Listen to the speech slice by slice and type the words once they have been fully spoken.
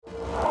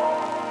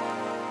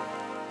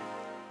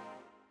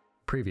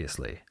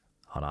Previously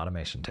on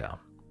Automation Town.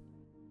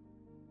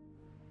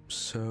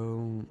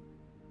 So,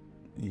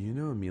 you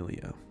know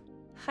Amelia.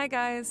 Hi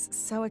guys,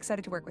 so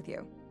excited to work with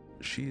you.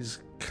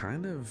 She's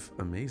kind of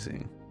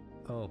amazing.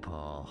 Oh,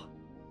 Paul.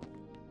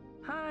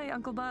 Hi,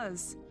 Uncle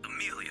Buzz.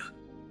 Amelia,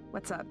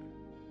 What's up?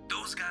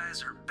 those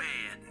guys are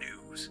bad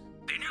news.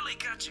 They nearly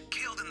got you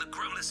killed in the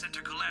Grumless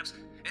Center collapse,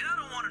 and I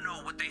don't want to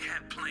know what they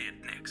have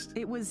planned next.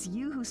 It was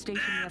you who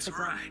stationed me at That's the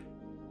right.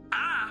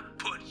 I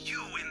put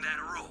you in that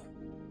role.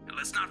 And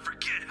let's not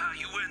forget how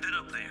you ended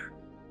up there.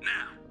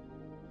 Now,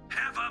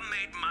 have I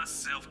made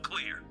myself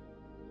clear?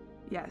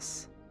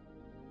 Yes.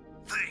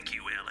 Thank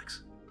you,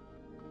 Alex.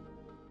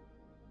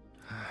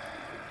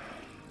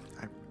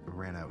 I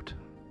ran out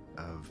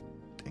of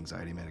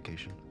anxiety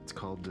medication. It's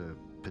called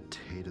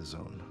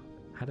Potatazone.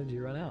 How did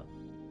you run out?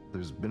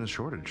 There's been a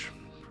shortage.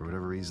 For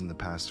whatever reason, the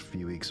past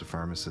few weeks, a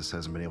pharmacist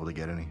hasn't been able to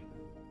get any.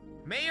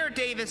 Mayor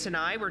Davis and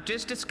I were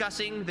just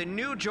discussing the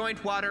new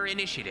joint water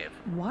initiative.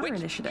 Water which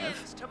initiative?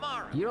 begins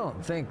tomorrow. You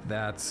don't think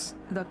that's...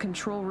 The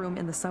control room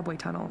in the subway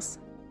tunnels.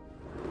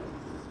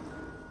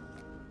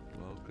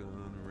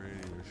 Welcome on the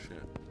radio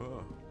ship.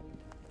 Oh.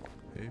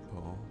 Hey,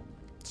 Paul.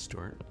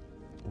 Stuart.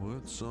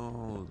 What's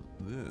all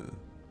this?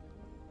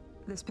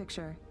 This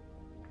picture.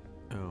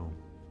 Oh,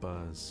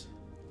 Buzz.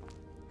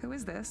 Who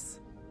is this?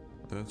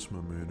 That's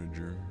my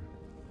manager.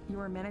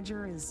 Your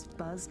manager is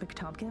Buzz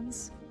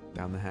McTompkins?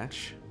 Down the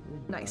hatch?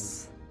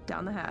 Nice.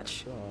 Down the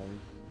hatch.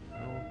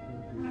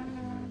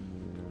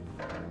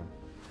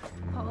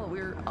 Oh,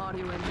 we're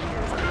audio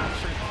engineers. I'm not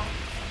sure.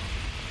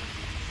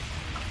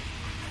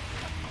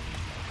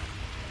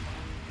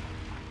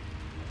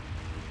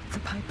 The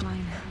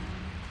pipeline.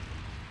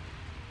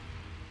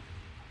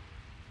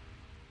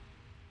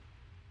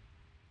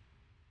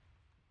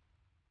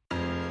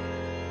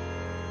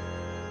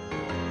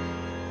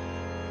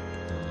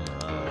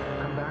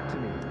 Come back to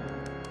me.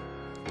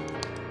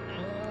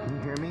 Can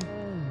you hear me?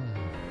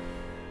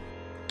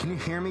 Can you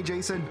hear me,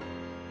 Jason?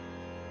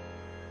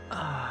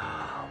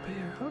 I'll be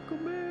your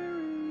Huckleberry.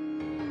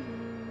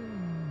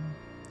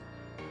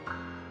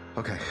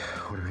 Okay,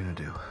 what are we gonna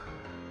do?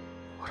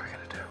 What are we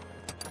gonna do?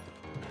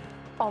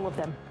 All of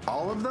them.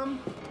 All of them?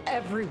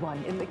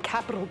 Everyone in the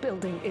Capitol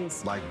building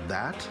is. Like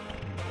that?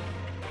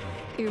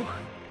 Ew.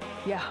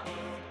 Yeah.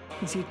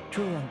 Is he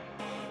drooling?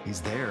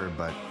 He's there,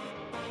 but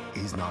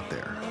he's not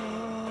there.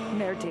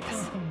 Mayor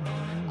Davis,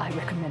 I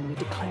recommend we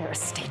declare a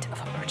state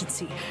of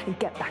emergency and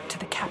get back to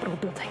the Capitol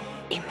building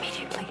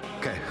immediately.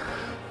 Okay,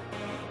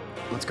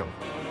 let's go.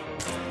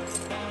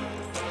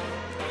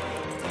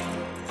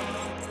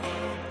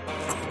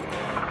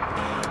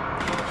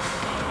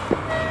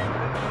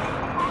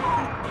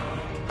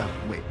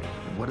 Wait,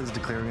 what does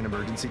declaring an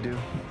emergency do?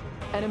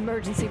 An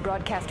emergency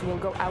broadcast will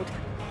go out.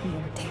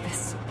 Mayor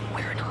Davis,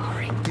 we're in a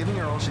hurry. Giving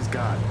her all she's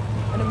got.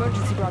 An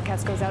emergency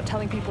broadcast goes out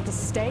telling people to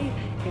stay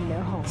in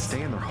their homes.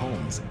 Stay in their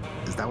homes.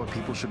 Is that what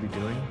people should be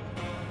doing?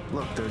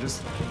 Look, there are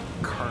just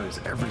cars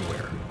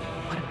everywhere.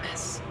 What a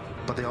mess.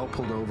 But they all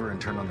pulled over and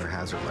turned on their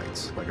hazard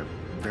lights, like a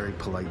very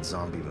polite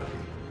zombie movie.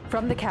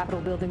 From the Capitol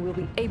building, we'll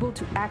be able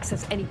to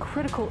access any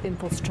critical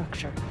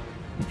infrastructure.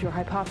 If your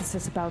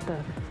hypothesis about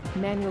the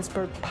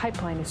Manuelsburg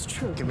pipeline is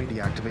true. Can we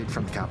deactivate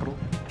from the Capitol?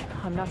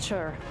 I'm not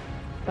sure,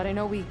 but I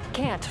know we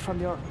can't from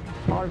your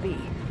RV.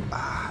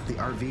 Ah, the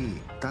RV.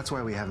 That's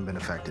why we haven't been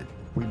affected.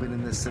 We've been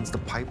in this since the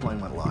pipeline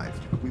went live.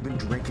 We've been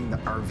drinking the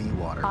RV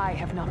water. I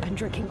have not been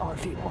drinking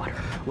RV water.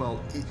 Well,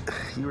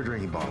 you were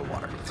drinking bottled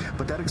water.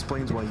 But that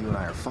explains why you and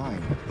I are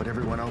fine, but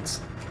everyone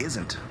else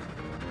isn't.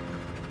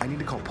 I need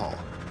to call Paul.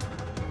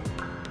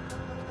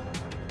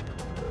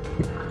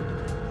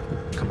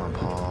 Come on,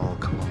 Paul.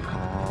 Come on,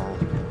 Paul.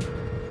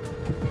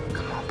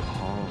 Come on,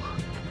 Paul.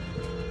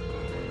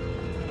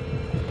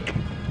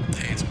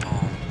 Hey, it's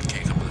Paul.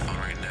 Can't come to the phone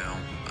right now.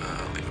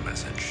 Leave a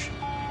message.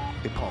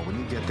 Hey, Paul, when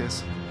you get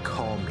this,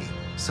 call me.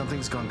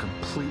 Something's gone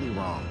completely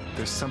wrong.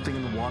 There's something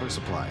in the water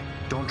supply.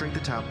 Don't drink the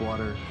tap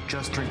water,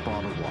 just drink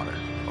bottled water.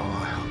 Oh,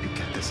 I hope you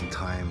get this in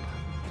time.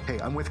 Hey,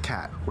 I'm with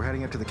Kat. We're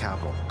heading up to the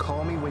Capitol.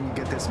 Call me when you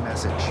get this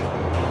message.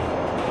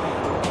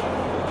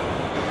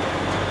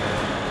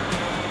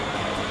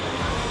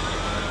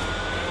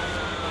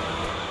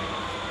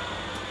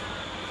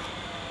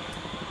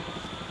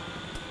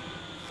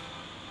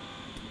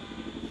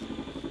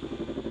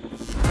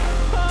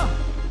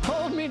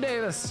 'Me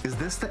Davis. Is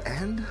this the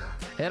end?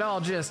 It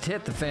all just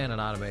hit the fan in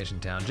Automation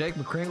Town. Jake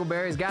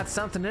McCringleberry's got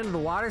something into the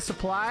water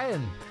supply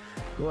and,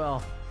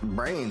 well...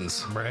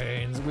 Brains.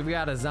 We've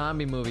got a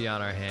zombie movie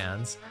on our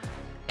hands.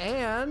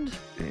 And...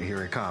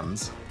 Here it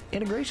comes.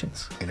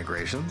 Integrations.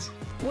 Integrations?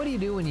 What do you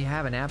do when you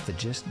have an app that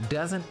just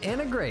doesn't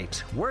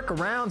integrate?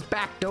 Workarounds,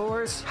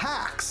 backdoors.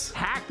 Hacks.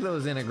 Hack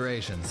those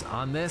integrations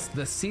on this,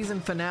 the season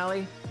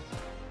finale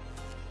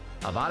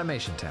of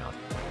Automation Town.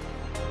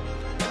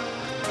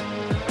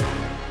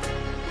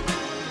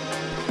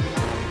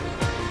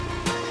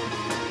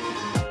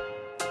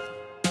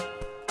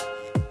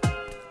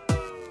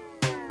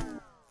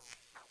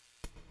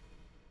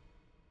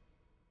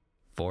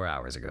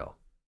 Hours ago.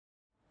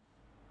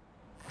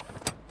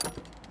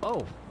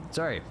 Oh,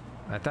 sorry.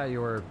 I thought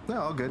you were...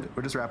 No, all good.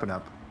 We're just wrapping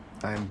up.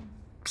 I'm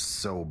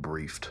so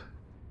briefed.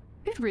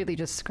 We've really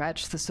just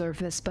scratched the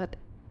surface, but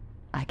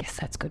I guess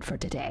that's good for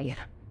today.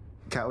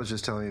 Kat was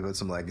just telling me about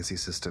some legacy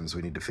systems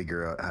we need to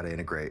figure out how to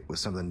integrate with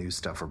some of the new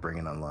stuff we're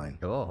bringing online.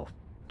 Oh,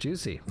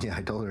 juicy. Yeah,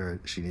 I told her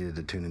she needed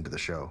to tune into the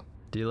show.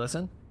 Do you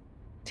listen?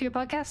 To your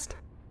podcast?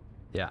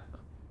 Yeah.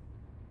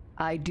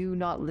 I do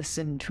not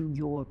listen to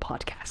your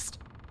podcast.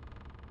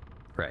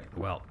 Right.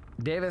 Well,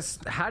 Davis,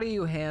 how do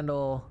you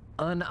handle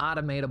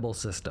unautomatable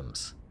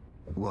systems?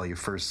 Well, you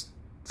first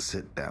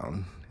sit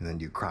down, and then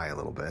you cry a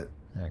little bit,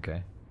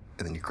 Okay.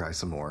 and then you cry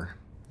some more,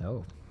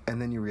 Oh.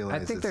 and then you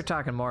realize I think they're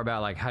talking more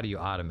about, like, how do you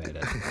automate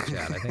it,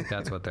 Chad. I think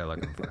that's what they're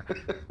looking for.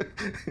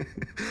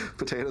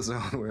 Potato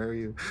Zone, where are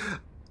you?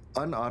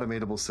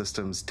 Unautomatable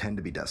systems tend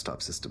to be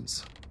desktop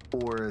systems,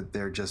 or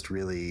they're just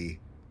really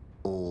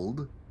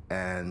old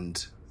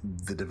and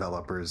the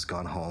developer's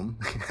gone home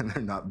and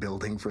they're not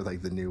building for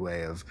like the new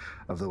way of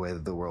the way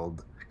that the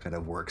world kind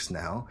of works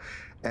now.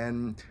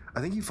 And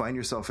I think you find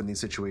yourself in these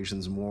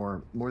situations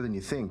more than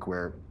you think,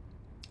 where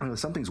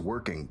something's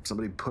working.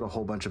 Somebody put a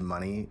whole bunch of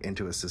money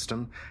into a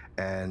system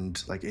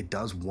and like it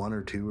does 1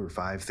 or 2 or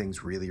 5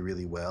 things really,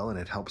 really well, and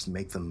it helps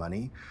make them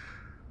money.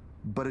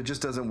 But it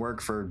just doesn't work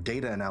for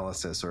data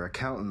analysis or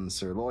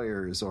accountants or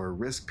lawyers or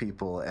risk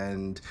people,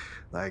 and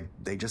like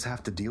they just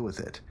have to deal with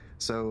it.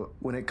 So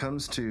when it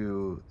comes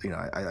to,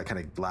 I kind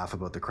of laugh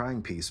about the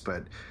crying piece,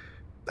 but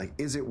like,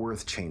 is it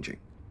worth changing?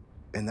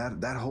 And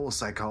that whole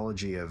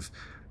psychology of,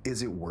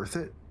 is it worth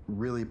it,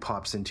 really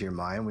pops into your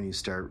mind when you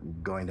start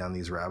going down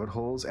these rabbit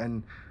holes.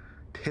 And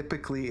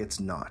typically it's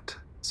not.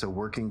 So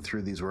working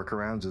through these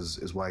workarounds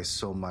is why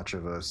so much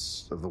of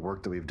the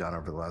work that we've done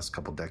over the last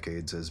couple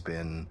decades has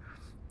been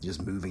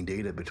just moving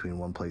data between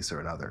one place or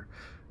another.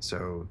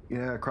 So,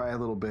 cry a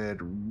little bit,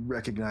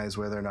 recognize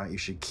whether or not you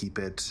should keep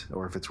it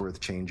or if it's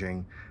worth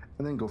changing,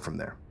 and then go from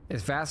there.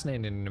 It's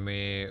fascinating to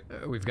me.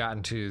 We've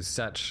gotten to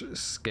such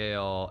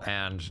scale,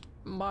 and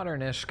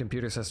modern-ish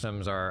computer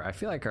systems I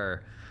feel like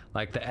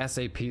the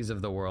SAPs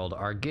of the world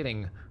are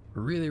getting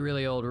really,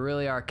 really old,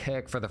 really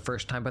archaic for the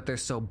first time, but they're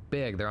so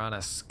big. They're on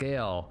a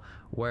scale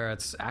where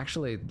it's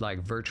actually like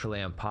virtually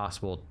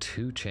impossible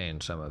to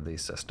change some of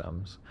these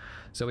systems.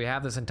 So we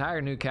have this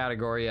entire new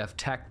category of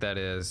tech that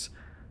is,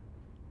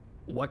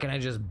 what can I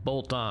just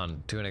bolt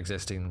on to an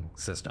existing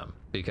system?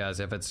 Because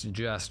if it's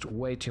just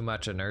way too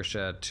much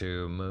inertia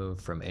to move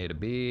from A to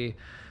B,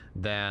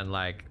 then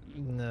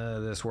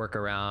this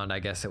workaround, I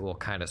guess it will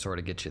kind of sort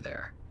of get you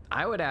there.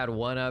 I would add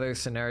one other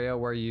scenario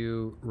where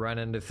you run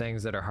into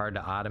things that are hard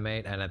to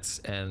automate, and it's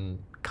in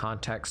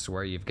contexts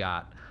where you've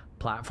got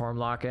platform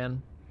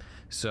lock-in.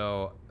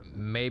 So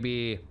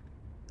maybe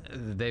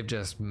they've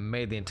just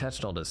made the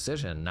intentional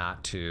decision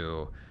not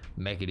to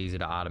make it easy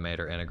to automate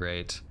or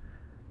integrate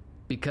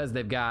because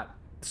they've got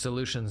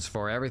solutions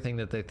for everything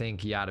that they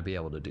think you ought to be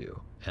able to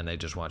do. And they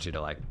just want you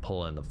to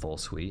pull in the full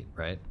suite,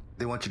 right?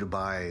 They want you to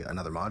buy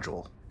another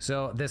module.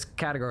 So this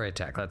category of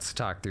tech, let's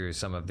talk through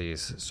some of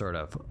these sort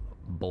of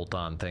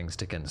bolt-on things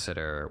to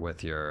consider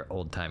with your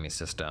old-timey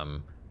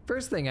system.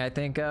 First thing I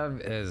think of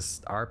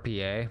is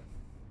RPA,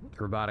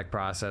 robotic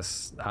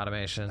process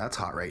automation. That's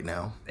hot right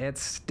now.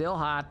 It's still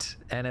hot,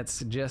 and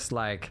it's just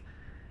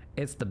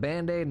it's the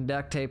Band-Aid and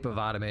duct tape of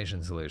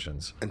automation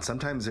solutions. And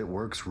sometimes it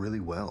works really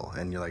well,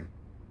 and you're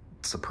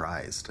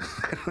surprised.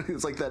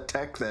 It's like that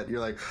tech that you're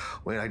like,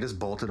 wait, I just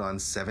bolted on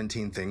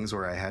 17 things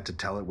where I had to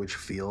tell it which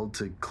field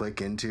to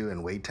click into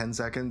and wait 10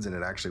 seconds, and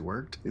it actually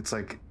worked. It's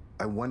like,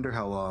 I wonder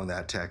how long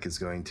that tech is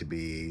going to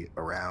be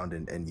around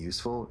and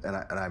useful, and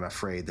I'm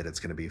afraid that it's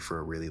going to be for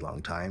a really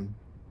long time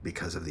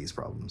because of these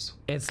problems.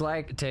 It's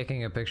like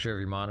taking a picture of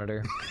your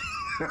monitor.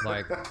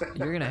 You're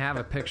going to have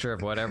a picture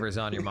of whatever's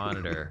on your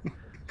monitor,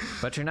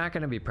 but you're not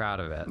going to be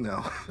proud of it.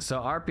 No. So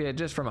RPA,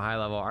 just from a high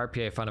level,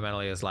 RPA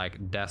fundamentally is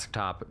like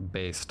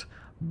desktop-based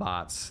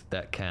bots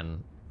that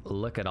can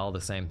look at all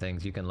the same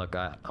things you can look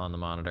at on the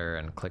monitor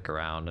and click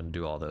around and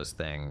do all those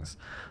things.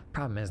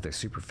 Problem is they're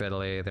super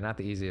fiddly. They're not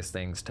the easiest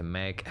things to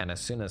make. And as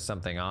soon as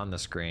something on the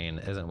screen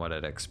isn't what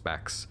it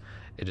expects,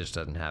 it just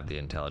doesn't have the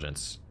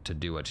intelligence to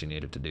do what you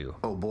need it to do.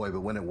 Oh boy,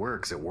 but when it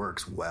works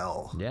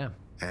well. Yeah.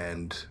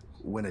 And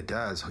when it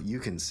does, you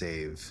can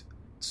save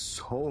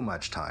so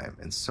much time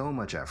and so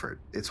much effort.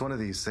 It's one of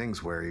these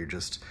things where you're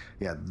just,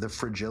 the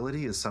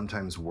fragility is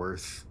sometimes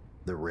worth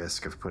the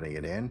risk of putting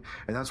it in.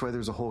 And that's why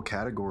there's a whole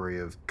category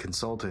of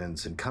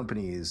consultants and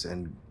companies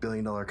and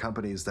billion-dollar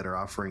companies that are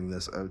offering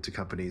this out to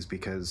companies,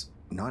 because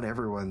not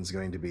everyone's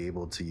going to be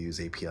able to use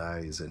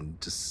APIs and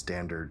just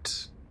standard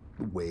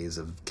ways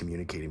of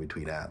communicating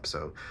between apps.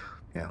 So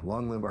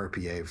long live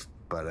RPA.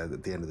 But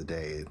at the end of the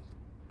day,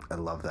 I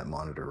love that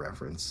monitor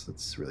reference.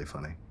 It's really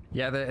funny.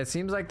 Yeah, it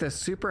seems like the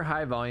super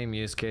high volume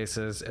use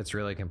cases, it's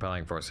really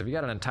compelling for us. If you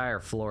got an entire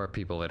floor of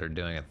people that are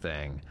doing a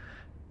thing,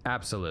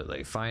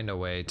 absolutely find a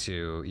way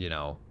to,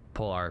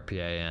 pull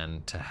RPA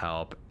in to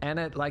help.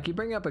 And you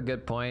bring up a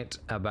good point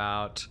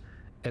about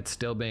it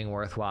still being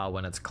worthwhile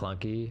when it's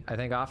clunky. I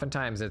think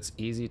oftentimes it's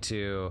easy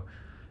to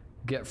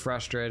get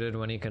frustrated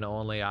when he can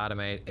only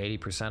automate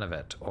 80% of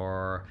it,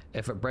 or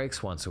if it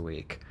breaks once a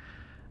week.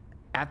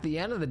 At the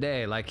end of the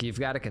day, like, you've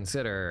got to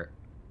consider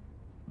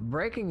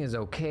breaking is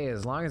okay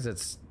as long as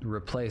it's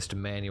replaced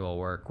manual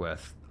work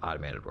with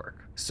automated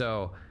work.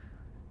 So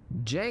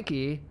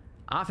janky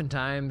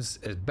oftentimes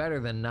is better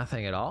than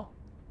nothing at all.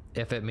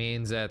 If it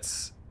means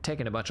it's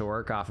taking a bunch of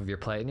work off of your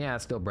plate, and yeah,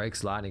 it still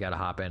breaks a lot and you got to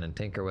hop in and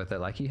tinker with it,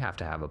 like, you have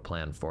to have a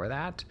plan for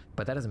that,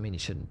 but that doesn't mean you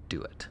shouldn't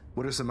do it.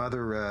 What are some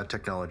other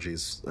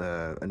technologies?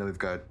 I know we've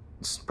got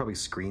probably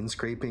screen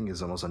scraping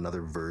is almost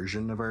another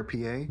version of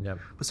RPA. Yep.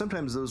 But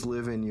sometimes those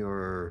live in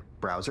your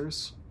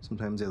browsers.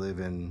 Sometimes they live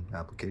in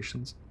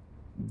applications.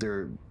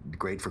 They're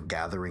great for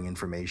gathering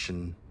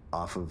information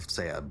off of,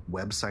 say, a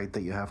website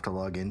that you have to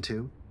log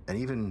into. And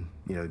even,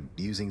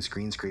 using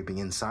screen scraping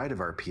inside of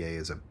RPA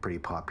is a pretty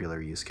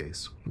popular use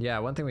case. Yeah,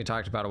 one thing we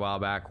talked about a while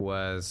back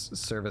was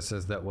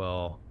services that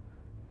will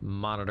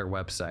monitor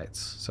websites.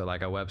 So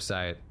like a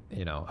website,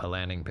 a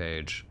landing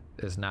page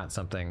is not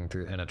something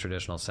in a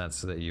traditional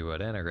sense that you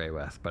would integrate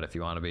with. But if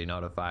you want to be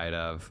notified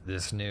of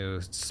this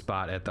new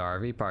spot at the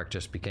RV park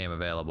just became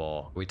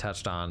available, we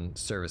touched on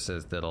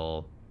services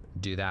that'll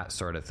do that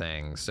sort of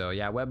thing. So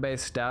yeah,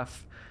 web-based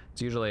stuff,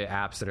 it's usually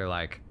apps that are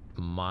like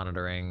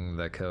monitoring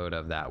the code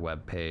of that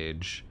web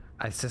page.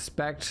 I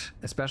suspect,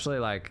 especially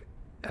like,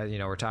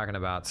 we're talking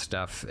about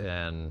stuff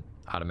in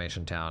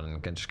Automation Town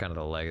and just kind of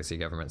the legacy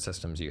government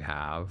systems you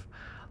have.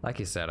 Like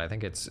you said, I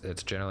think it's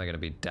generally going to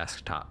be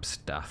desktop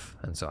stuff.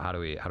 And so how do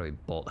we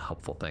bolt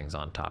helpful things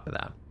on top of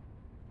that?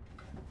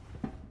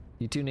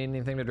 You two need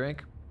anything to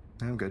drink?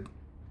 I'm good.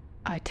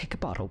 I take a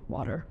bottle of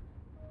water.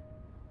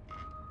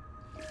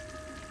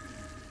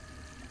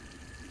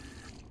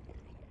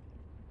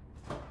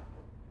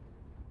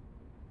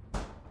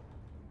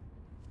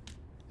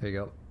 There you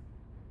go.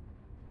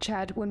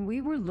 Chad, when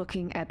we were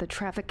looking at the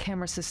traffic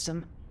camera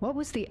system, what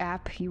was the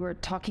app you were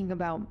talking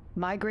about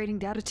migrating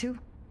data to?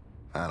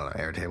 I don't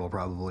know, Airtable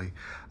probably.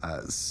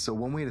 So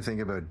one way to think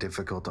about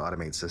difficult to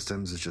automate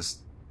systems is just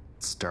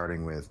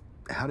starting with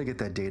how to get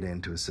that data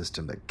into a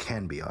system that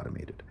can be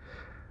automated.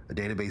 A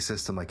database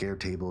system like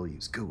Airtable,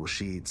 use Google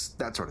Sheets,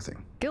 that sort of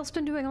thing. Gil's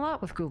been doing a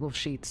lot with Google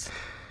Sheets.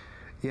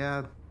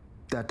 Yeah,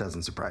 that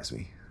doesn't surprise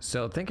me.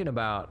 So thinking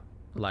about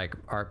like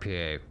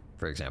RPA,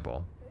 for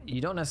example,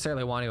 you don't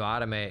necessarily want to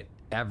automate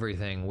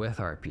everything with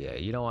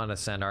RPA. You don't want to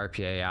send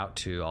RPA out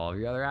to all of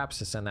your other apps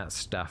to send that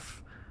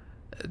stuff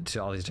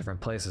to all these different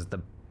places.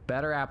 The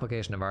better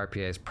application of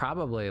RPA is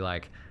probably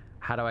like,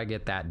 how do I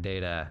get that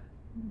data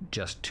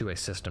just to a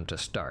system to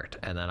start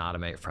and then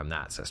automate from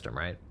that system,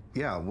 right?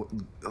 Yeah,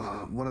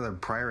 one of the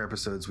prior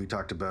episodes we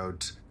talked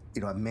about,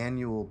 a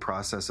manual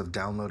process of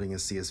downloading a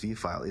CSV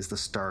file is the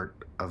start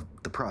of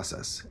the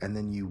process, and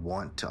then you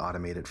want to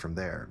automate it from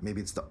there. Maybe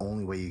it's the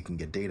only way you can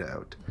get data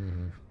out.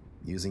 Mm-hmm.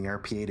 Using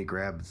RPA to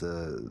grab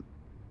the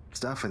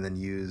stuff and then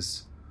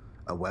use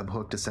a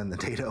webhook to send the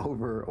data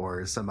over,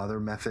 or some other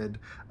method,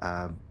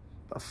 a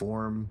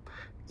form,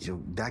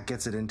 that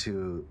gets it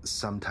into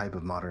some type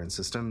of modern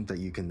system that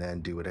you can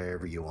then do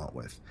whatever you want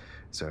with.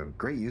 So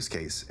great use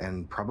case,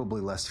 and probably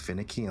less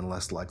finicky and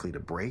less likely to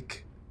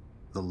break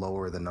the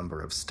lower the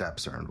number of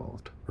steps are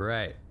involved.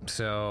 Right.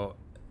 So,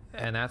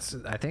 and that's,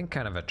 I think,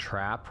 kind of a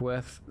trap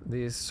with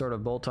these sort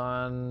of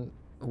bolt-on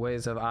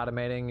ways of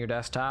automating your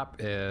desktop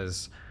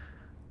is,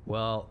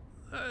 well,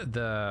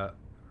 the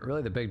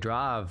big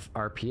draw of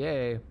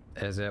RPA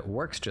is it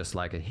works just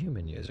like a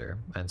human user.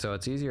 And so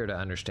it's easier to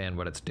understand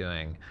what it's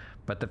doing.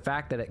 But the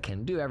fact that it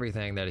can do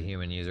everything that a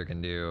human user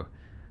can do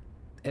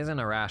isn't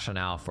a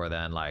rationale for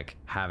then like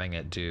having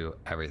it do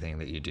everything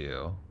that you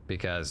do,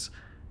 because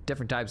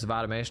different types of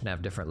automation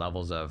have different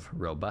levels of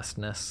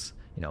robustness.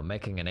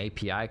 Making an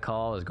API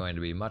call is going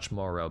to be much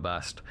more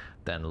robust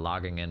than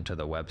logging into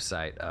the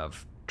website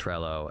of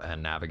Trello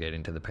and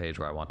navigating to the page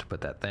where I want to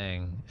put that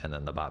thing, and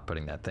then the bot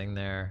putting that thing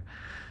there.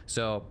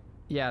 So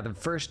yeah, the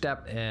first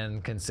step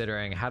in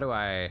considering how do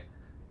I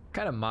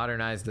kind of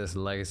modernize this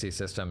legacy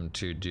system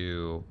to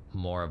do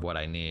more of what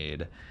I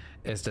need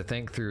is to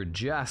think through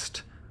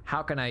just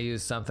how can I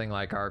use something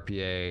like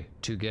RPA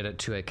to get it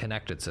to a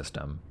connected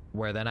system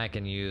where then I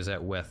can use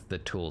it with the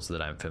tools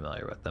that I'm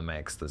familiar with, the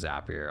Mix, the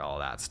Zapier, all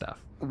that stuff.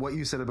 What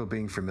you said about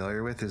being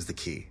familiar with is the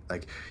key.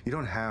 Like, you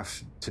don't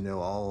have to know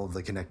all of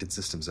the connected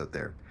systems out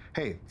there.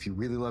 Hey, if you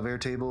really love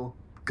Airtable,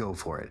 go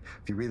for it.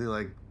 If you really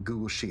like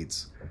Google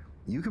Sheets,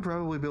 you could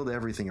probably build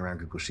everything around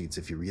Google Sheets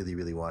if you really,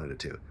 really wanted it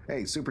to.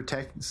 Hey, super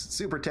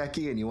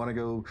techie, and you want to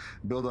go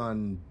build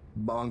on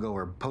Mongo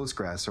or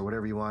Postgres or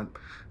whatever you want,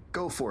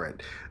 go for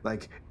it.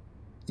 Like,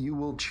 you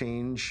will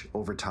change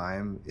over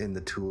time in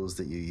the tools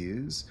that you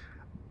use,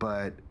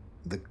 but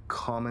the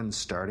common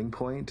starting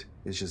point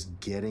is just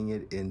getting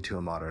it into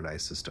a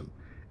modernized system.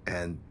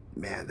 And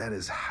man, that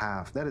is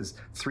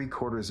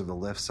 3/4 of the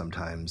lift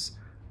sometimes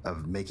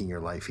of making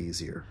your life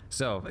easier.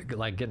 So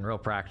like getting real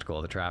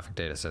practical, the traffic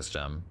data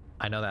system,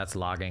 I know that's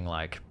logging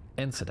like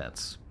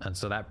incidents. And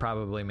so that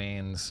probably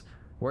means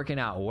working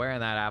out where in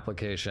that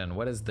application,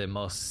 what is the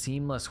most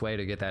seamless way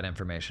to get that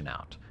information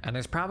out. And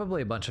there's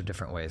probably a bunch of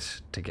different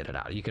ways to get it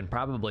out. You can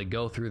probably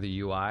go through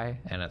the UI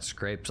and it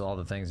scrapes all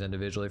the things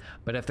individually.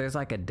 But if there's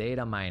like a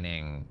data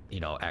mining,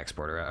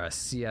 export or a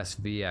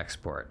CSV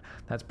export,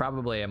 that's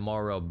probably a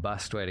more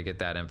robust way to get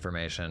that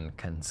information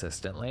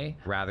consistently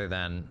rather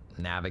than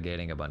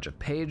navigating a bunch of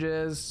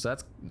pages. So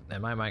that's,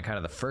 in my mind, kind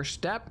of the first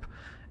step.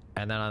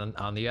 And then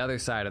on the other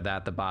side of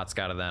that, the bot's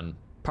got to then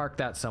park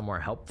that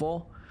somewhere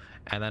helpful.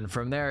 And then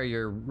from there,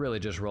 you're really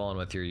just rolling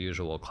with your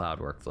usual cloud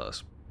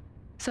workflows.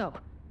 So,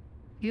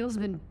 Gil's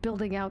been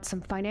building out some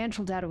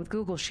financial data with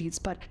Google Sheets,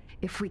 but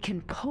if we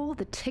can pull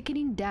the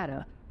ticketing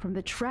data from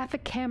the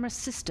traffic camera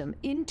system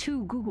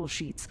into Google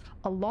Sheets,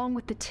 along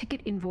with the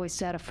ticket invoice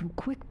data from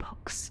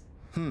QuickBooks.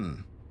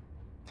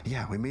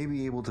 Yeah, we may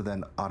be able to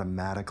then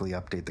automatically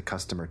update the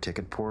customer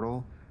ticket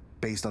portal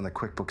based on the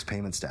QuickBooks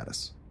payment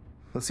status.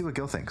 Let's see what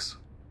Gil thinks.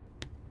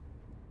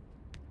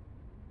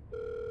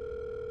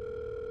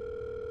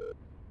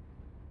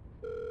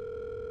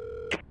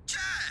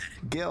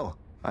 Gil,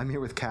 I'm here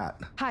with Kat.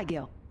 Hi,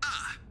 Gil.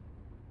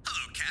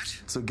 Hello,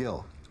 Cat. So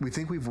Gil, we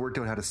think we've worked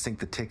out how to sync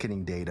the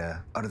ticketing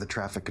data out of the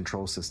traffic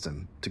control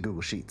system to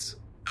Google Sheets.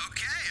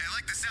 Okay, I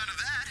like the sound of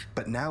that.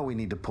 But now we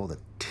need to pull the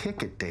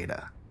ticket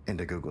data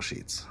into Google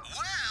Sheets.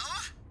 Well,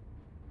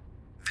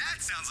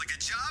 that sounds like a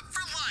job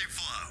for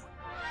LiveFlow.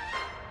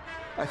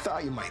 I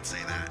thought you might say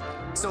that.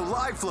 So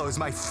LiveFlow is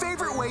my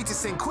favorite way to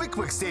sync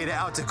QuickBooks data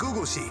out to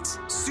Google Sheets.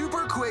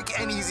 Super quick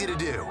and easy to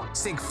do.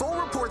 Sync full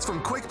reports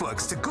from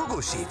QuickBooks to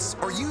Google Sheets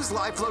or use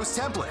LiveFlow's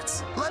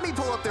templates. Let me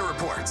pull up their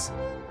reports.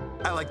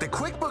 I like the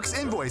QuickBooks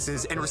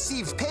invoices and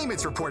received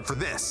payments report for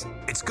this.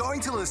 It's going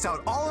to list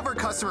out all of our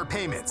customer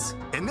payments.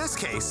 In this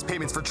case,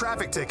 payments for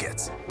traffic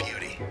tickets.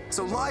 Beauty.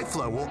 So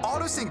LiveFlow will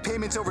auto-sync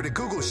payments over to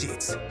Google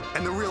Sheets.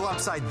 And the real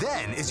upside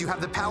then is you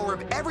have the power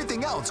of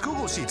everything else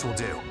Google Sheets will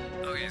do.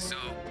 Okay, so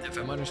if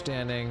I'm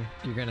understanding,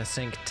 you're going to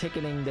sync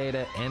ticketing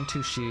data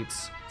into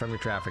Sheets from your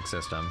traffic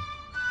system,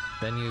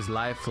 then use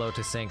LiveFlow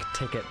to sync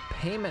ticket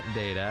payment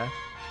data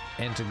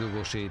into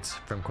Google Sheets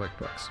from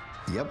QuickBooks.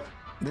 Yep.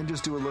 Then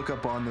just do a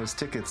lookup on those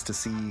tickets to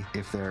see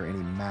if there are any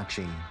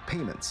matching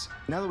payments.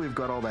 Now that we've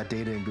got all that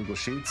data in Google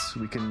Sheets,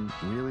 we can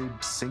really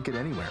sync it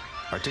anywhere.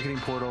 Our ticketing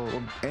portal,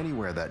 or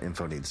anywhere that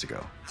info needs to go.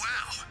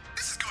 Wow,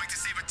 this is going to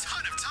save a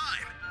ton of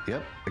time.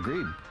 Yep,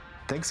 agreed.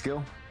 Thanks,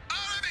 Gil.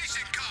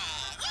 Automation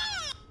call.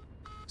 Woo!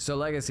 So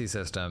legacy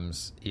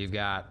systems, you've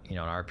got, an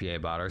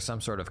RPA bot or some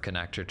sort of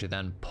connector to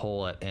then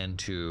pull it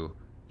into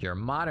your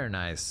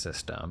modernized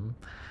system.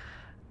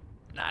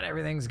 Not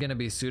everything's going to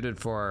be suited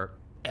for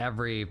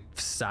every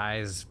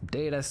size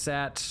data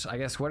set. I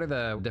guess, what are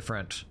the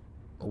different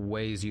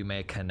ways you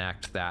may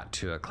connect that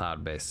to a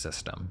cloud-based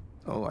system?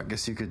 Oh, I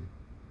guess you could,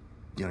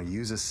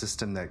 use a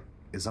system that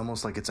is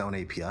almost like its own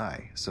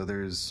API. So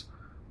there's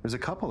a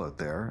couple out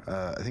there.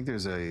 I think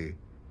there's a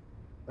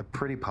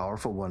pretty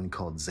powerful one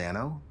called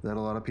Xano that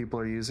a lot of people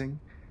are using.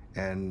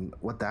 And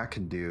what that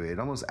can do, it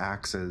almost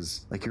acts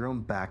as like your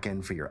own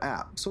backend for your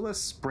app. So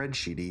less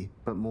spreadsheety,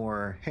 but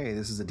more, hey,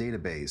 this is a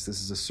database,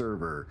 this is a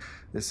server,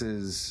 this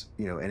is,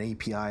 an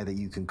API that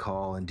you can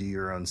call and do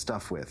your own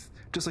stuff with.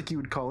 Just like you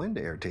would call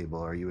into Airtable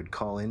or you would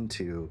call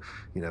into,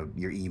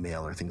 your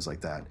email or things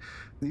like that.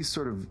 These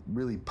sort of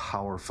really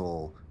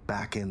powerful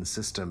backend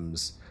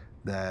systems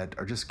that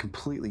are just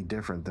completely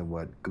different than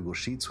what Google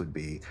Sheets would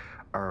be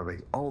are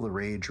like all the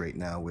rage right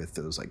now with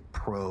those like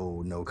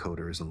pro no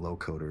coders and low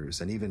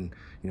coders and even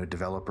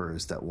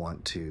developers that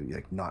want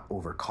to not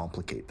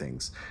overcomplicate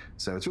things.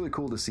 So it's really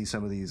cool to see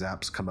some of these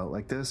apps come out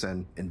like this,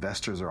 and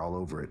investors are all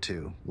over it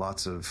too.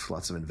 Lots of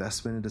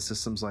investment into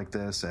systems like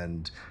this,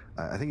 and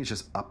I think it's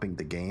just upping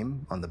the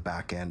game on the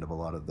back end of a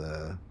lot of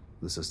the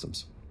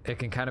systems. It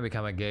can kind of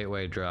become a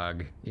gateway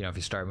drug, if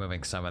you start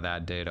moving some of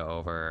that data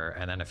over,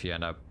 and then if you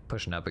end up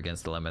pushing up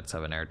against the limits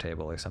of an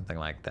Airtable or something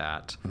like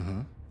that.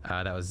 Mm-hmm.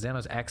 That was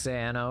Xano's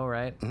XANO,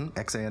 right? Mm-hmm.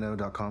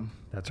 XANO.com.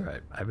 That's right.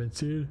 I feel like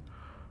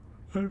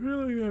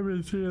I've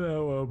been seeing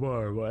that one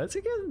more. Why is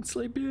it getting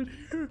sleepy in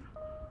here?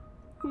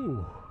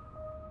 Ooh.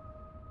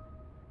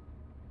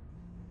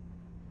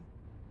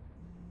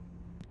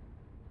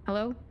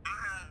 Hello?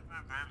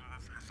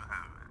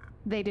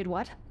 They did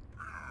what?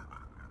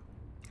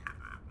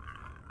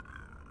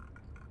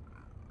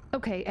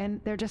 Okay, and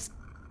they're just...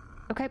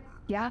 Okay,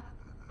 yeah.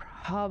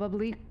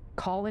 Probably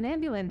call an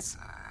ambulance.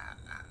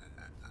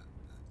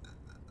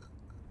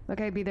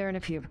 Okay, be there in a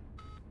few.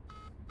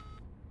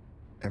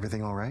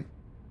 Everything all right?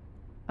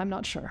 I'm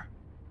not sure.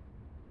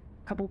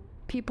 A couple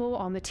people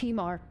on the team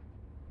are...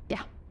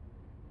 Yeah.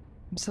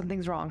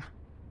 Something's wrong.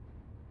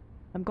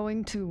 I'm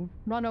going to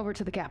run over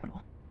to the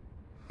Capitol.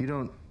 You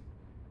don't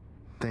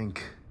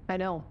think... I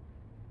know.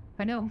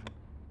 I'll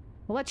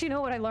let you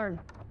know what I learn.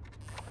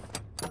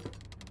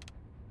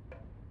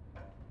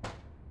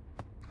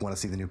 Want to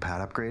see the new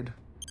Pat upgrade?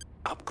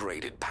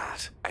 Upgraded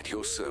Pat at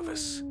your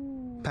service.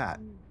 Pat,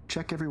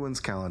 check everyone's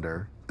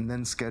calendar and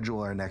then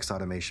schedule our next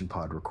automation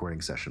pod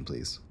recording session,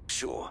 please.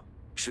 Sure.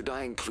 Should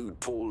I include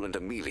Paul and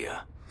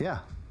Amelia? Yeah,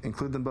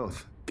 Include them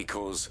both.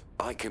 Because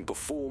I can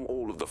perform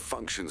all of the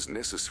functions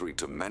necessary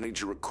to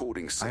manage a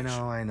recording session.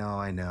 I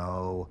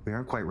know. We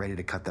aren't quite ready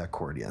to cut that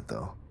cord yet,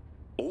 though.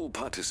 All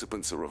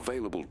participants are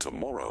available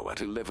tomorrow at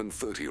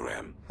 11:30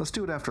 a.m. Let's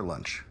do it after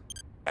lunch.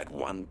 At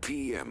 1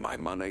 p.m.,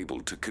 I'm unable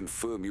to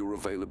confirm your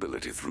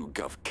availability through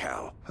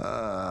GovCal.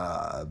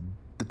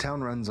 The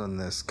town runs on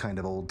this kind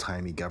of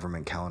old-timey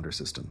government calendar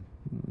system.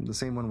 The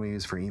same one we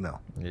use for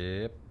email.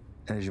 Yep.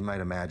 And as you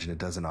might imagine, it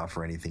doesn't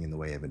offer anything in the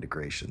way of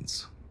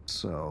integrations.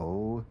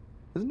 So,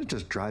 doesn't it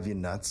just drive you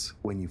nuts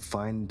when you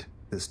find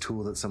this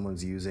tool that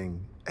someone's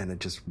using and it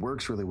just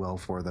works really well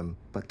for them,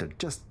 but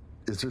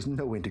there's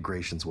no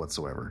integrations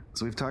whatsoever?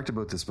 So we've talked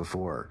about this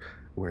before,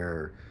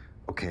 where,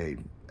 okay,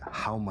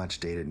 how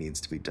much data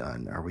needs to be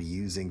done? Are we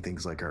using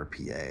things like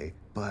RPA?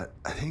 But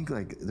I think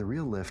like the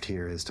real lift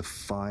here is to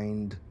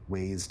find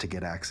ways to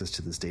get access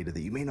to this data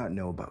that you may not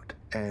know about.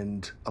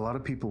 And a lot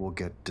of people will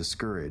get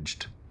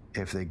discouraged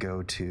if they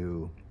go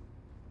to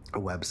a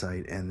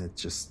website and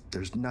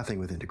there's nothing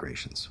with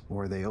integrations,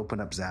 or they open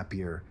up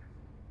Zapier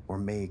or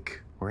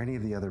Make or any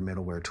of the other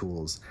middleware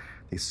tools.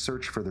 They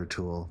search for their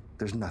tool,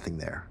 there's nothing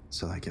there.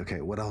 So like,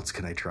 okay, what else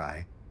can I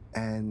try?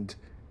 And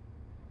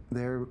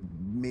they're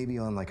maybe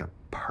on like a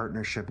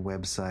partnership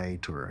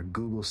website or a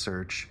Google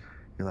search.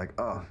 You're like,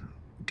 oh,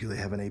 do they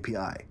have an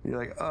API? You're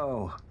like,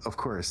 oh, of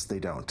course they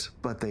don't,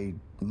 but they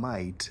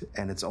might,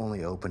 and it's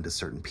only open to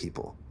certain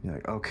people. You're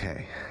like,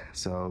 okay,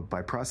 so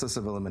by process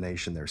of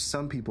elimination, there's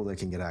some people that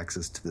can get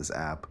access to this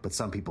app, but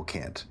some people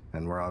can't.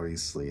 And we're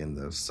obviously in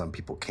the some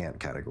people can't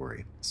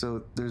category.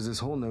 So there's this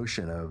whole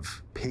notion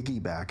of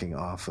piggybacking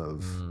off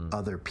of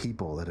other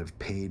people that have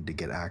paid to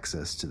get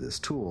access to this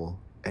tool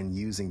and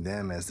using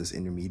them as this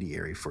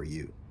intermediary for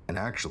you. And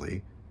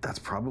actually, that's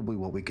probably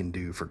what we can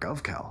do for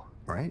GovCal,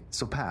 right?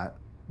 So Pat,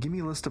 give me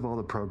a list of all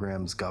the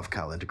programs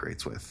GovCal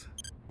integrates with.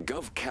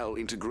 GovCal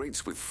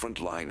integrates with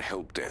Frontline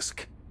Help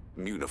Desk,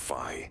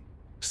 Munify,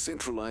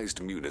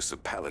 Centralized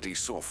Municipality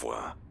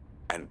Software,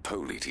 and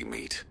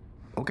PolityMeet.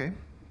 Okay,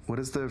 what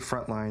does the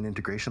Frontline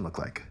integration look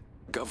like?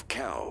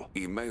 GovCal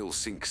emails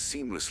sync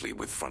seamlessly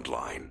with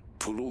Frontline.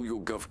 Pull all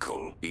your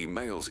GovCal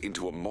emails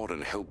into a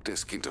modern help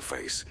desk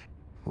interface.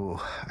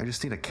 Oh, I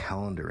just need a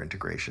calendar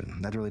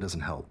integration. That really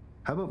doesn't help.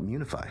 How about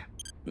Munify?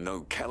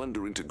 No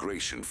calendar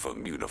integration for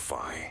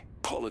Munify.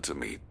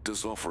 PolityMeet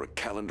does offer a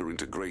calendar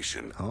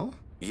integration. Oh?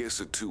 Yes,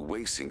 a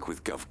two-way sync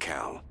with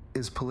GovCal.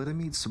 Is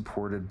PolityMeet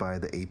supported by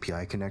the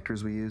API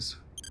connectors we use?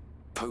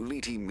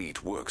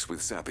 PolityMeet works with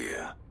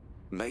Zapier,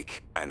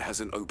 Make, and has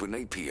an open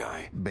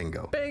API.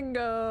 Bingo.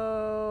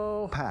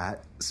 Bingo!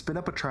 Pat, spin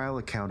up a trial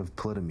account of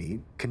PolityMeet,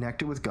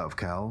 connect it with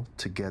GovCal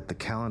to get the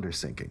calendar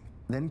syncing.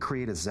 Then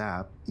create a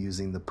Zap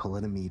using the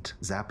PolityMeet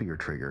Zapier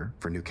trigger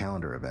for new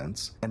calendar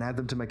events and add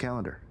them to my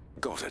calendar.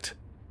 Got it.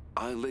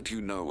 I'll let you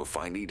know if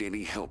I need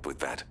any help with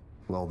that.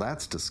 Well,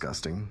 that's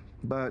disgusting,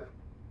 but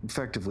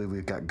effectively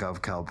we've got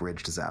GovCal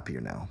bridged to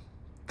Zapier now,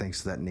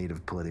 thanks to that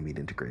native PolityMeet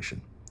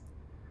integration.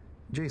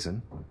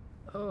 Jason?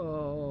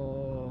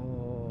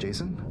 Oh.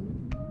 Jason?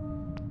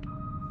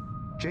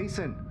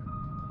 Jason!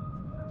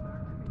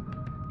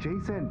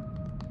 Jason!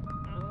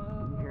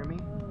 Can you hear me?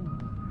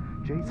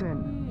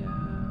 Jason!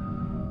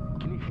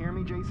 Can you hear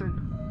me, Jason?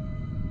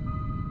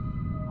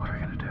 What are we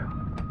gonna do?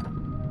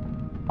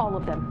 All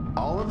of them.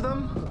 All of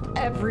them?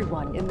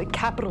 Everyone in the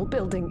Capitol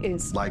building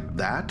is... Like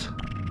that?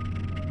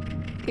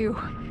 Ew.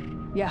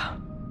 Yeah.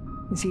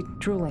 Is he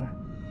drooling?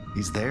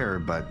 He's there,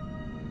 but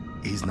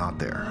he's not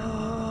there.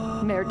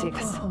 Mayor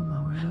Davis,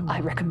 I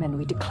recommend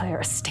we declare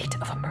a state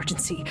of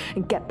emergency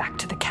and get back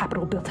to the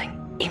Capitol building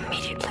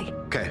immediately.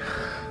 Okay.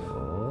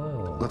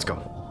 Let's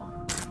go.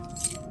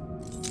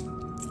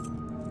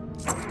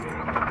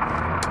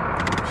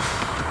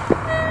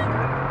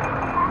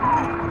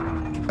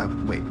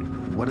 Wait,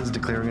 what does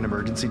declaring an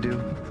emergency do?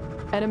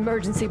 An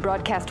emergency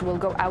broadcast will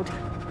go out.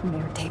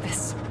 Mayor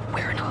Davis,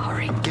 we're in a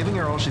hurry. I'm giving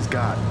her all she's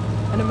got.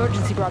 An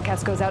emergency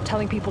broadcast goes out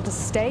telling people to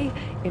stay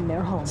in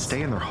their homes.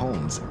 Stay in their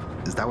homes?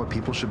 Is that what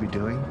people should be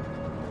doing?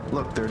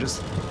 Look, there are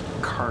just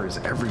cars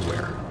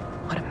everywhere.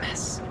 What a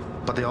mess.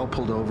 But they all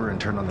pulled over and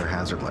turned on their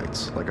hazard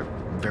lights, like a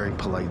very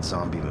polite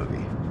zombie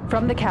movie.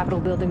 From the Capitol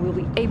building, we'll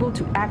be able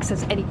to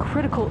access any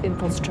critical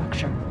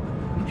infrastructure.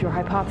 If your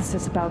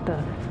hypothesis about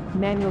the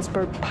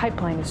Manuelsburg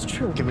pipeline is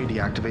true. Can we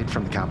deactivate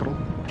from the Capitol?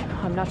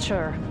 I'm not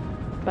sure,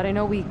 but I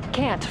know we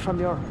can't from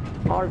your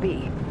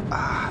RV.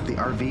 Ah, the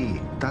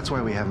RV. That's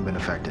why we haven't been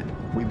affected.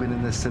 We've been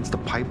in this since the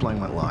pipeline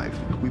went live.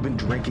 We've been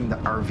drinking the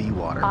RV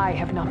water. I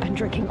have not been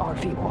drinking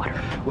RV water.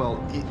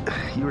 Well,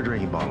 you were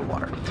drinking bottled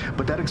water.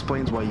 But that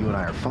explains why you and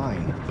I are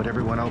fine, but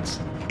everyone else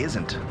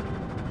isn't.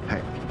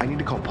 Hey, I need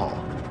to call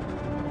Paul.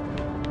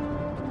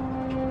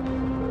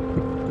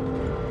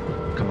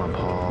 Come on,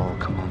 Paul.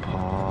 Come on,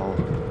 Paul.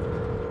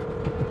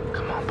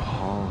 Come on,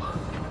 Paul.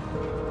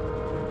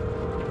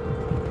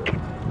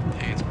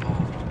 Hey, it's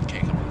Paul.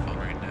 Can't come on the phone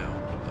right now.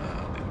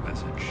 Leave a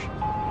message.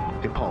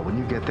 Hey, Paul, when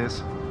you get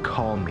this,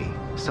 call me.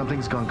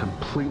 Something's gone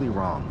completely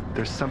wrong.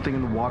 There's something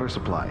in the water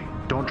supply.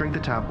 Don't drink the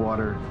tap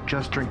water,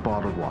 just drink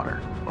bottled water.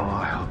 Oh,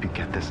 I hope you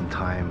get this in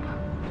time.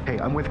 Hey,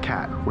 I'm with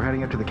Kat. We're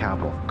heading up to the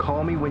Capitol.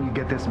 Call me when you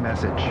get this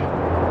message.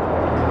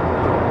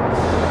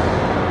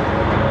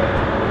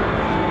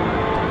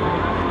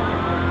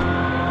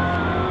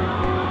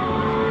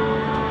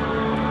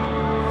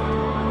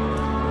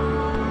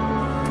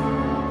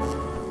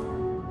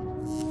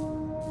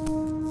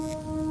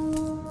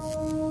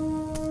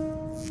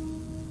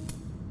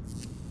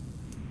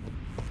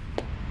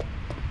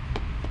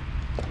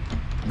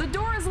 The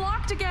door is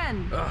locked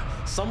again!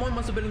 Someone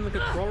must have been in the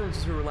control room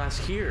since we were last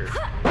here.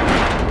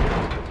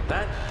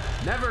 That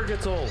never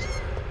gets old.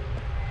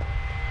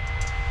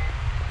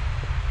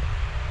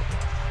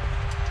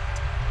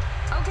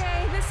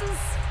 Okay, this is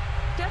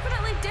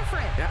definitely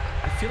different. Yeah,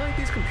 I feel like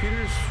these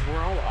computers were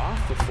all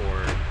off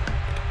before.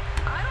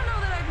 I don't know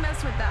that I'd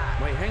mess with that.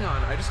 Wait, hang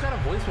on. I just got a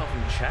voicemail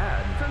from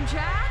Chad. From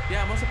Chad?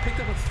 Yeah, I must have picked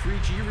up a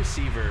 3G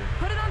receiver.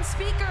 Put it on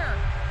speaker.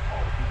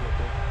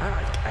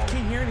 I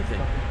can't hear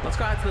anything. Let's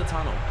go out to the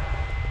tunnel.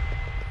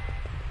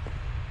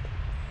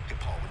 Hey,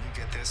 Paul, when you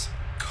get this,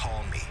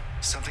 call me.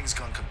 Something's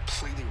gone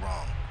completely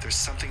wrong. There's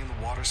something in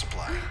the water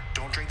supply.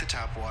 Don't drink the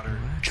tap water.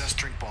 Just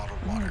drink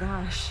bottled water. Oh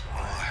my gosh. Oh,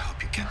 I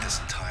hope you get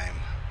this in time.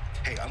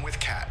 Hey, I'm with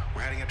Kat.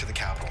 We're heading up to the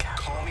Capitol.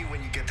 Call me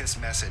when you get this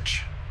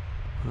message.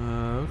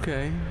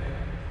 Okay.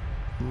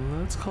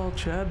 Let's call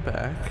Chad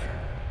back.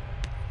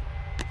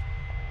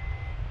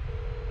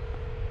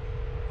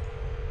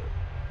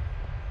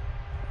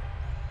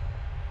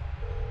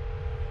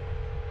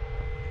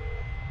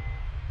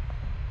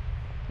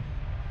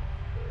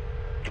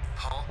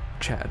 Paul,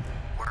 Chad,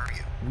 where are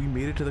you? we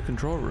made it to the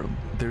control room.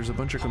 There's a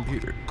bunch of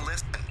computers.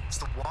 Listen, it's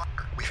the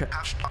water. We Chad,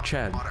 have to stop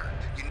Chad, the water.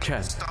 You need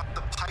Chad. to stop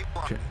the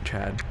pipeline.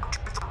 Chad, Drink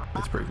the it's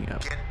water. breaking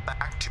up. Get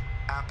back to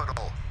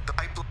Capitol. The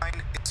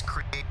pipeline is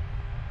creating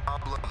a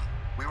problem.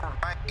 We were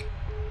right.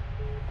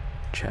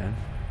 Chad.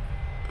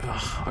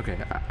 Ugh, okay,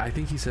 I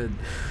think he said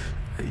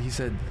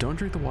don't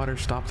drink the water,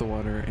 stop the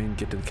water, and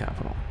get to the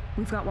Capitol.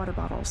 We've got water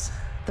bottles.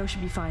 Those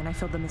should be fine. I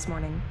filled them this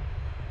morning.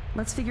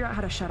 Let's figure out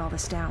how to shut all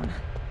this down.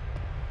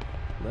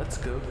 Let's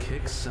go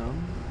kick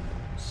some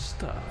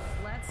stuff.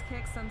 Let's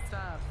kick some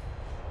stuff.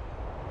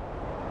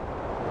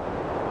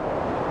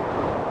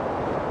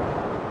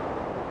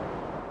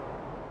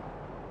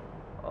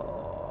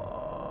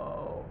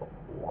 Oh,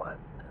 what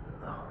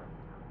in the...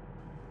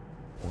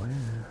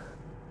 Where?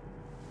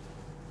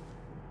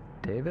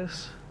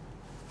 Davis?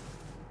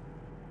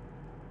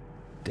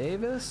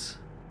 Davis?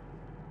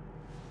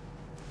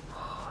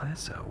 Oh,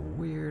 that's a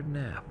weird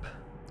nap.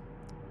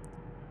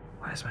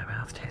 Why does my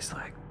mouth taste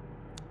like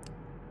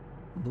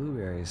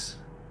blueberries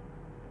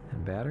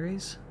and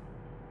batteries?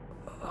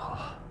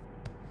 Oh.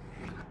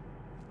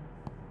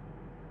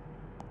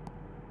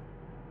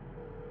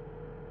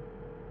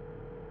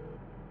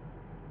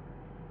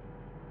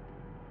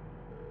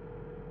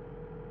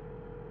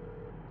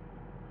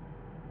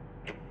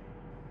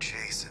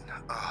 Jason,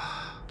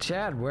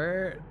 Chad,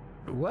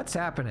 what's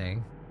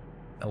happening?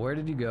 Where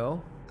did you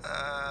go?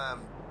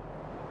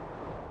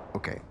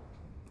 Okay.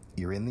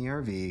 You're in the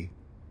RV,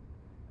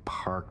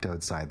 parked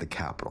outside the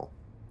Capitol.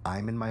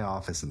 I'm in my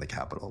office in the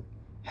Capitol.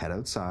 Head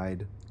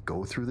outside,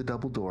 go through the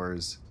double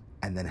doors,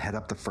 and then head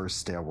up the first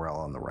stairwell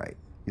on the right.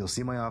 You'll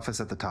see my office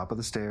at the top of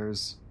the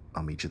stairs.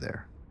 I'll meet you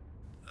there.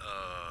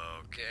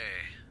 Okay.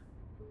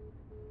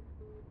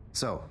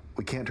 So,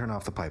 we can't turn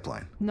off the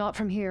pipeline. Not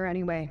from here,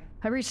 anyway.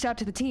 I reached out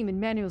to the team in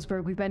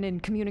Manuelsburg we've been in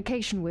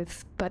communication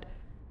with, but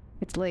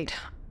it's late.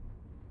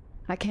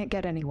 I can't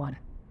get anyone.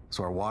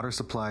 So our water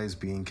supply is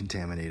being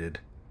contaminated,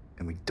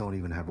 and we don't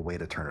even have a way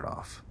to turn it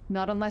off.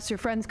 Not unless your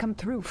friends come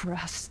through for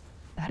us.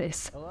 That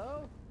is.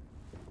 Hello?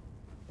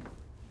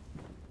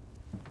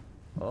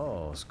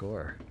 Oh,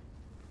 score.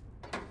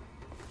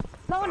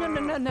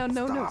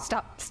 No.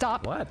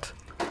 Stop. What?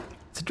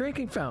 It's a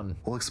drinking fountain.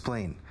 We'll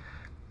explain.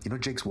 You know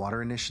Jake's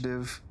water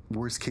initiative?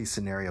 Worst case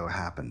scenario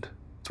happened.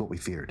 It's what we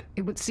feared.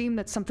 It would seem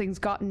that something's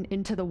gotten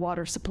into the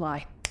water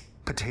supply.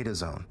 Potato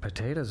Zone.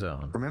 Potato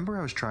Zone. Remember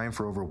I was trying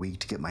for over a week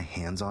to get my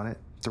hands on it?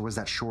 There was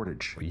that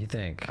shortage. What do you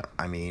think?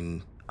 I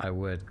mean... I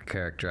would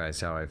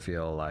characterize how I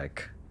feel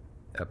like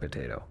a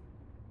potato.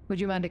 Would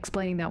you mind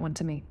explaining that one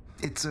to me?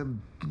 It's a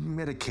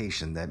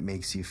medication that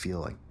makes you feel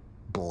like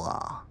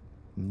blah.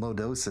 In low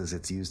doses,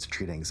 it's used to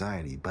treat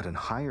anxiety, but in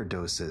higher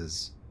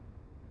doses,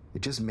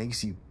 it just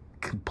makes you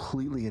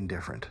completely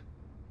indifferent.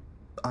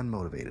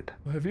 Unmotivated.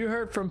 Have you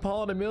heard from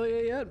Paul and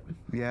Amelia yet?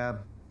 Yeah,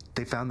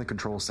 they found the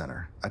control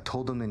center. I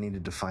told them they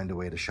needed to find a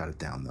way to shut it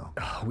down, though.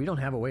 We don't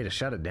have a way to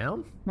shut it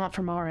down? Not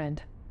from our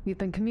end. We've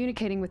been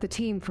communicating with the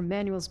team from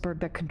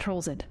Manuelsburg that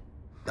controls it.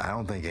 I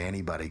don't think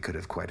anybody could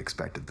have quite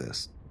expected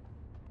this.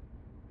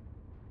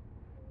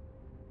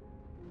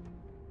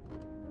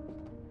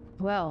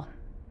 Well,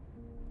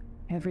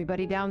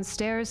 everybody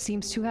downstairs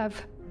seems to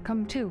have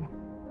come to.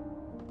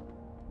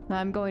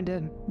 I'm going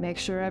to make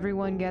sure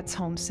everyone gets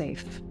home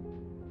safe.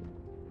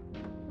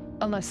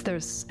 Unless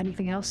there's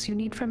anything else you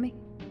need from me?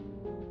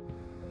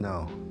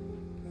 No,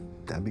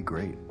 that'd be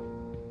great.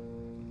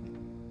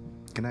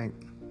 Good night.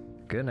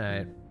 Good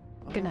night.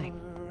 Good night.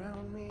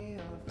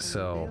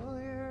 So,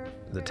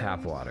 the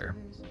tap water.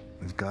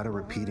 We've got a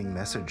repeating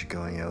message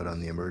going out on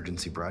the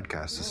emergency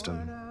broadcast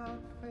system.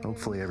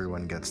 Hopefully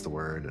everyone gets the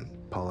word and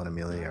Paul and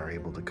Amelia are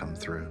able to come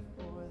through.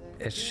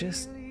 It's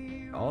just,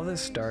 all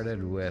this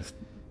started with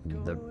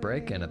the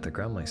break-in at the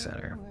Grumley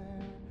Center.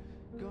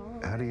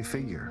 How do you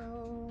figure?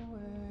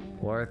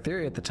 Well, our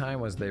theory at the time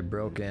was they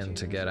broke in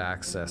to get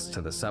access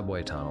to the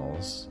subway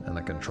tunnels and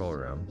the control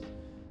room.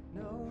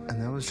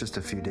 And that was just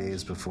a few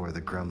days before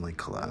the Grumley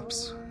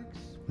collapse.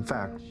 In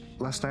fact,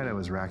 last night I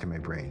was racking my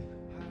brain,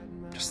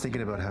 just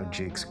thinking about how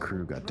Jake's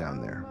crew got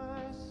down there.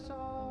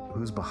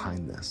 Who's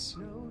behind this?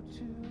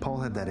 Paul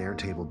had that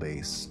Airtable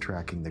base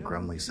tracking the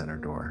Grumley Center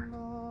door.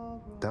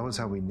 That was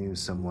how we knew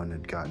someone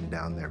had gotten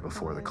down there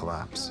before the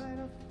collapse.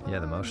 Yeah,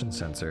 the motion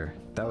sensor.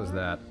 That was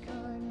that.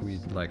 We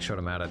showed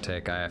him how to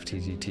take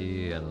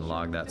IFTTT and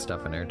log that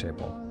stuff in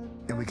Airtable.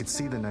 And we could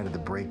see the night of the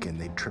break-in,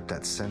 they tripped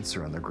that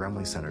sensor on the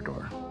Grumley Center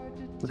door.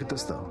 Look at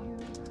this though.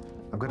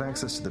 I've got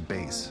access to the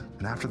base,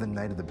 and after the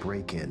night of the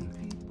break-in,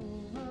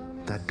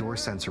 that door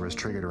sensor was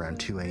triggered around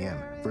 2 a.m.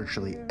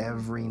 virtually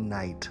every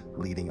night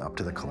leading up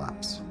to the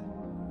collapse.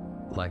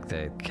 Like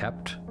they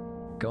kept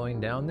going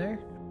down there?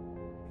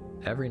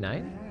 Every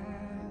night?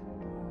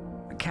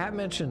 Kat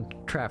mentioned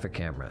traffic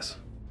cameras.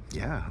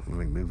 Yeah, I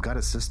mean, we've got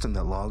a system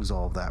that logs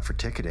all of that for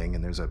ticketing,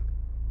 and there's a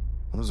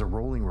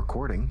rolling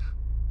recording.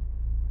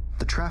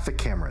 The traffic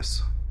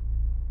cameras.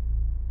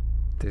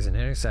 There's an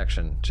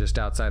intersection just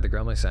outside the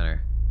Grumley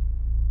Center.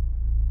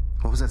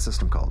 What was that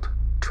system called?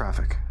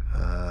 Traffic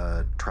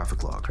log.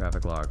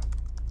 Traffic log.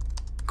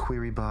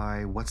 Query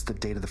by, what's the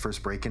date of the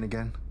first break-in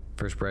again?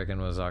 First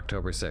break-in was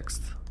October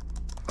 6th.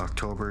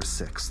 October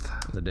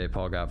 6th. The day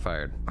Paul got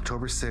fired.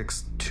 October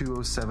 6th,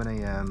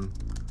 2:07 a.m.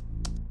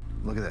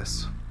 Look at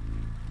this.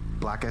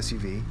 Black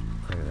SUV.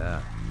 Look at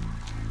that.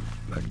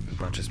 A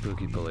bunch of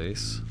spooky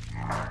police.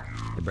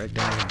 They break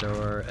down the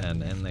door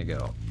and in they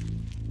go.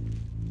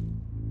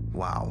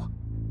 Wow.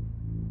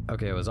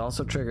 Okay, it was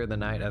also triggered the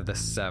night of the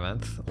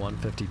 7th,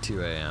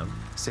 1:52 a.m.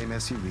 Same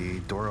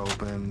SUV, door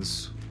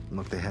opens.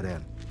 Look, they head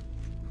in.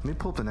 Let me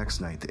pull up the next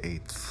night, the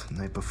 8th,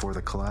 night before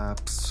the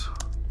collapse.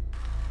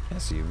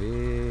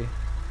 SUV.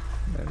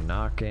 They're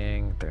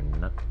knocking.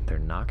 They're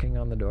knocking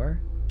on the door.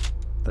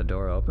 The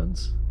door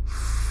opens.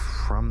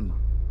 From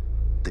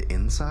the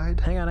inside?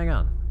 Hang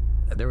on.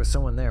 There was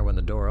someone there when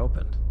the door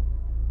opened.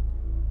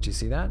 Did you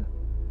see that?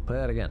 Play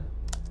that again.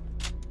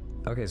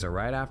 Okay, so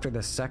right after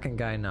the second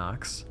guy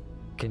knocks,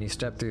 can you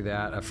step through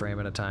that a frame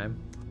at a time?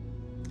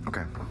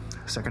 Okay,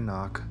 second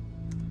knock.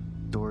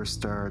 Door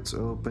starts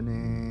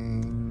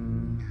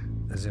opening.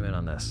 Zoom in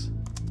on this.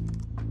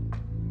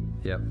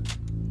 Yep.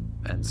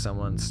 And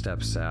someone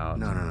steps out.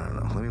 No.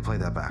 Let me play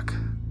that back.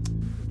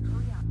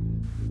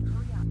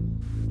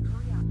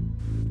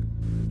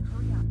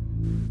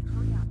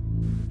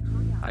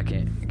 I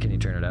can't. Can you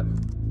turn it up?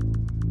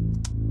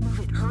 Move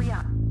it, hurry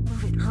up.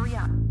 Move it, hurry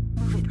up.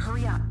 Move it,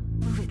 hurry up.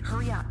 Move it,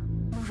 hurry up.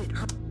 Move it,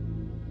 hurry.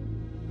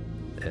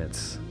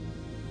 It's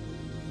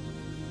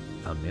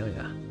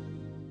Amelia.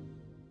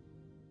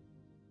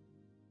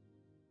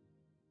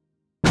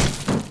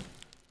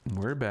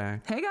 We're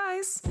back. Hey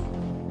guys.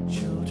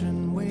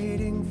 Children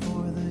waiting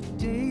for the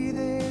day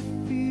they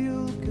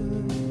feel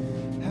good.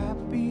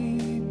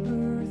 Happy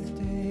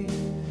birthday.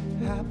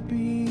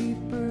 Happy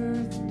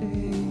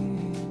birthday.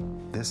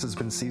 This has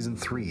been season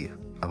 3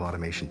 of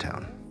Automation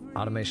Town.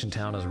 Automation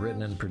Town is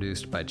written and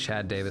produced by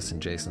Chad Davis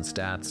and Jason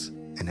Statz.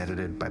 And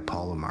edited by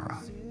Paul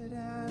Amara.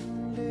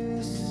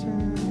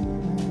 Listen.